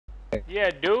Yeah,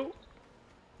 dude.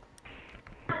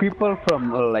 People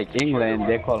from like England,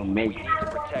 they call mate. To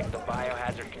protect the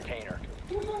biohazard container.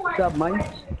 What's up, Mike?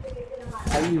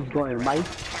 How you going, Mike?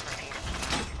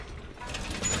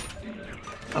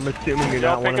 I'm assuming you're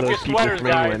not one of those people from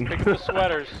England. Pick up the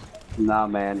sweaters. Nah,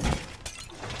 man.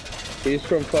 He's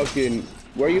from fucking.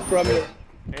 Where are you from?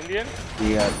 Indian?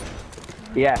 Yeah.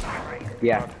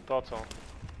 Yeah. Thought so.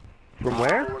 From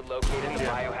where? We're located in the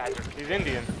biohazard. He's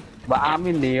Indian. But I'm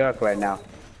in New York right now.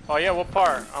 Oh yeah, what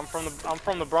part? I'm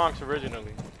from the Bronx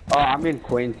originally. Oh, I'm in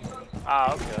Queens.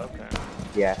 Ah, okay.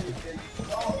 Yeah.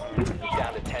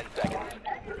 Down to 10 seconds.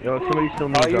 Yo, somebody still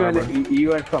needs armor. You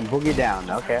went from Boogie Down,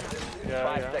 okay.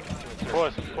 Yeah. 5 seconds to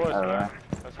insert. Of course, All man. right.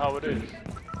 That's how it is.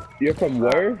 You're from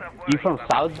where? You from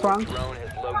South Bronx? Drone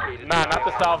has located. Nah, not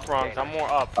the South Bronx. I'm more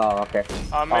up. Oh, okay.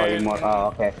 I'm Oh, in. you're more. Oh,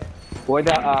 okay. Where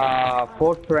the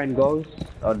 4th train goes,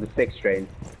 or the 6th train?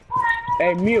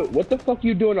 Hey, Mute, what the fuck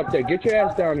you doing up there? Get your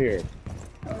ass down here.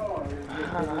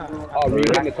 Oh, were you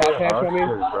getting the top hat from me?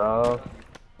 Bro.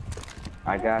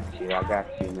 I got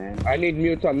you, man. I need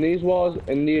mutes on these walls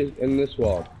and this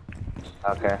wall.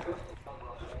 Okay.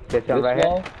 This one This right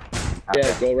wall? here?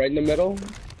 Yeah, go right in the middle.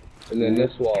 And then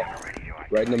this wall.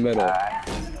 Right in the middle.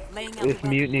 This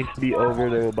mute needs to be over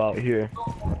to about here.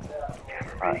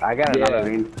 I got another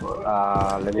ring.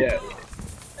 Let me. Yeah.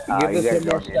 Give us one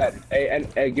more step. Hey,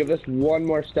 and give us one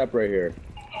more step right here.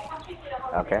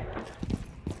 Okay.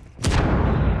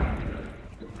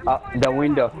 The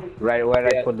window, right where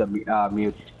I put the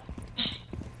mute.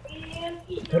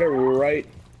 Put it right.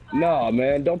 No,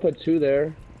 man, don't put 2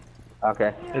 there.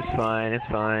 Okay. It's fine, it's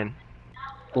fine.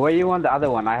 Where you want the other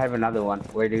one? I have another one.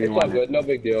 Where do you It's all want good, it? no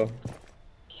big deal.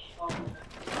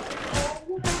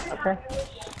 Okay.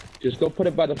 Just go put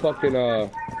it by the fucking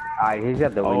He's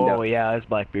at the window. Oh yeah, that's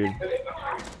Blackbeard.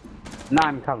 No,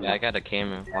 I'm coming. Yeah, I got a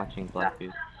camera watching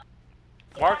Blackbeard.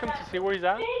 Mark him to see where he's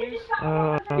at, please.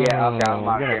 Yeah, okay, I'll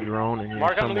mark we got a him. drone in here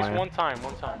Mark him somewhere. at least one time.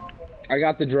 I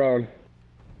got the drone.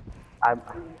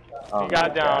 Oh, He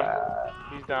got down. God.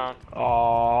 He's down.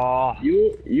 Aww.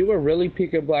 You were really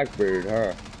peeking Blackbeard,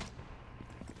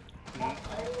 huh?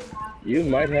 You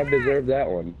might have deserved that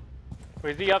one.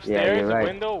 Is he upstairs? you're right.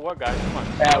 The window? What guy? Come on.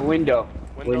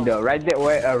 Window. Right there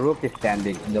where Rook is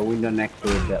standing. The window next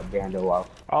to it, behind the wall.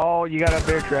 Oh, you got a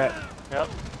bear trap. Yep,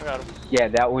 I got him. Yeah,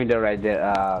 that window right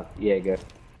there. Yeah, good.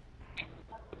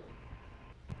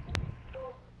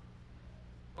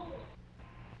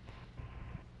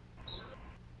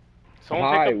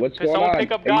 Hi, what's going on?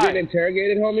 Pick up Are you guy. getting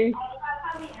interrogated, homie?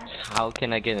 How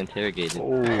can I get interrogated?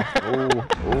 Oh.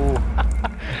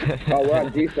 Oh, we're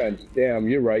on defense. Damn,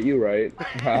 you're right. Nigga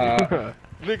No,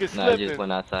 I slipping. just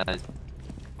went outside.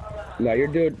 No, your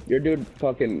dude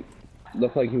fucking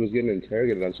looked like he was getting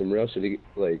interrogated on some real shit. He,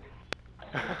 like,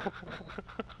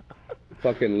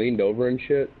 fucking leaned over and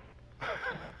shit.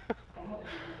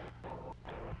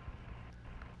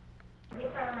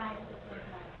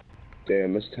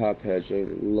 Damn, this top hat's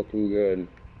looking good.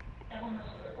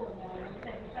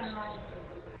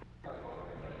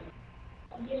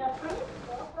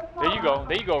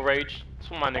 There you go, Rage.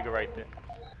 That's my nigga right there.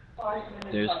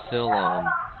 There's still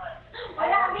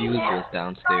fuses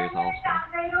downstairs also.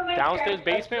 Downstairs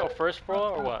basement or first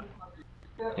floor or what?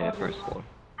 Yeah, first floor.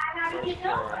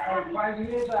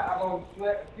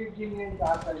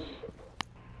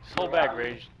 Just hold back,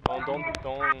 Rage. Don't.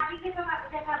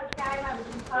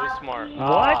 Really smart.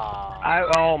 What?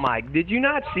 Ah. Oh my, did you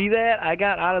not see that? I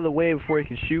got out of the way before he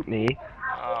could shoot me.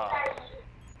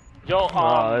 Yo,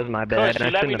 Oh, that was my bad. Kush,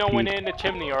 you let me know when they're in the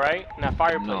chimney, alright? In that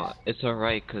fireplace. No, it's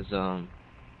alright, cause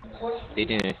they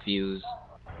didn't fuse.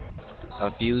 A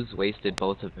fuse wasted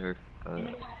both of her,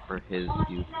 for his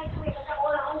fuse.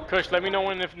 Kush, let me know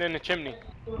when they're in the chimney.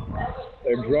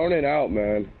 They're droning out,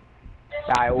 man.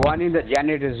 Alright, one in the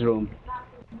janitor's room.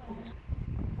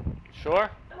 Sure?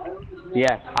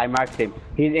 Yeah, I marked him.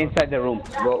 He's inside the room.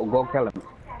 Go kill him.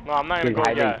 No, I'm not gonna He's go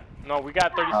hiding. yet. No, we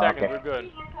got 30 seconds. okay. We're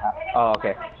good.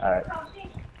 Okay. Alright.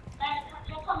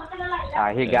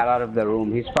 He got out of the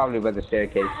room. He's probably by the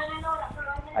staircase.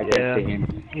 I can see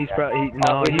him. He's probably he's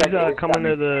coming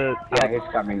to the. Yeah, he's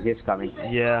coming.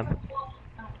 Yeah.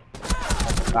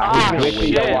 He's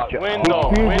fusing the wall. Shit!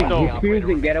 Window. He's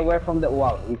fusing. Get away from the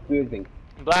wall. He's fusing.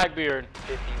 Blackbeard.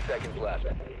 15 seconds left.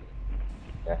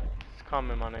 Yeah. He's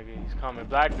coming, my nigga. He's coming.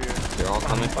 Blackbeard. They're all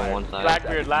coming from one side.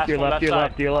 Blackbeard, last To your one, left,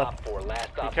 left to your side. left, to your left. Op 4, last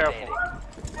Be stop careful.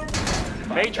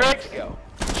 standing. Matrix! Go.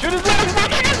 Shoot his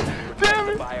legs! Damn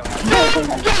it!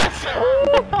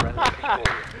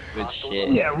 Good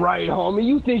shit. Yeah, right, homie.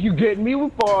 You think you getting me? We'll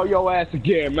fall your ass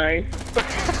again, man.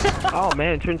 Oh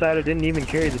man, it turns out I didn't even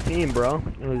carry the team, bro.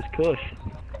 It was Kush.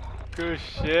 Good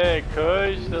shit,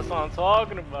 Kush. That's what I'm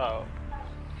talking about.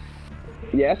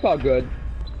 Yeah, it's all good.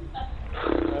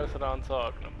 That's what I'm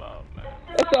talking about, man.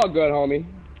 It's all good, homie.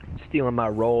 Stealing my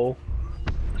role.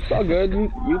 It's all good.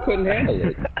 You couldn't handle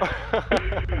it.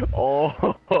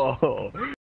 Oh.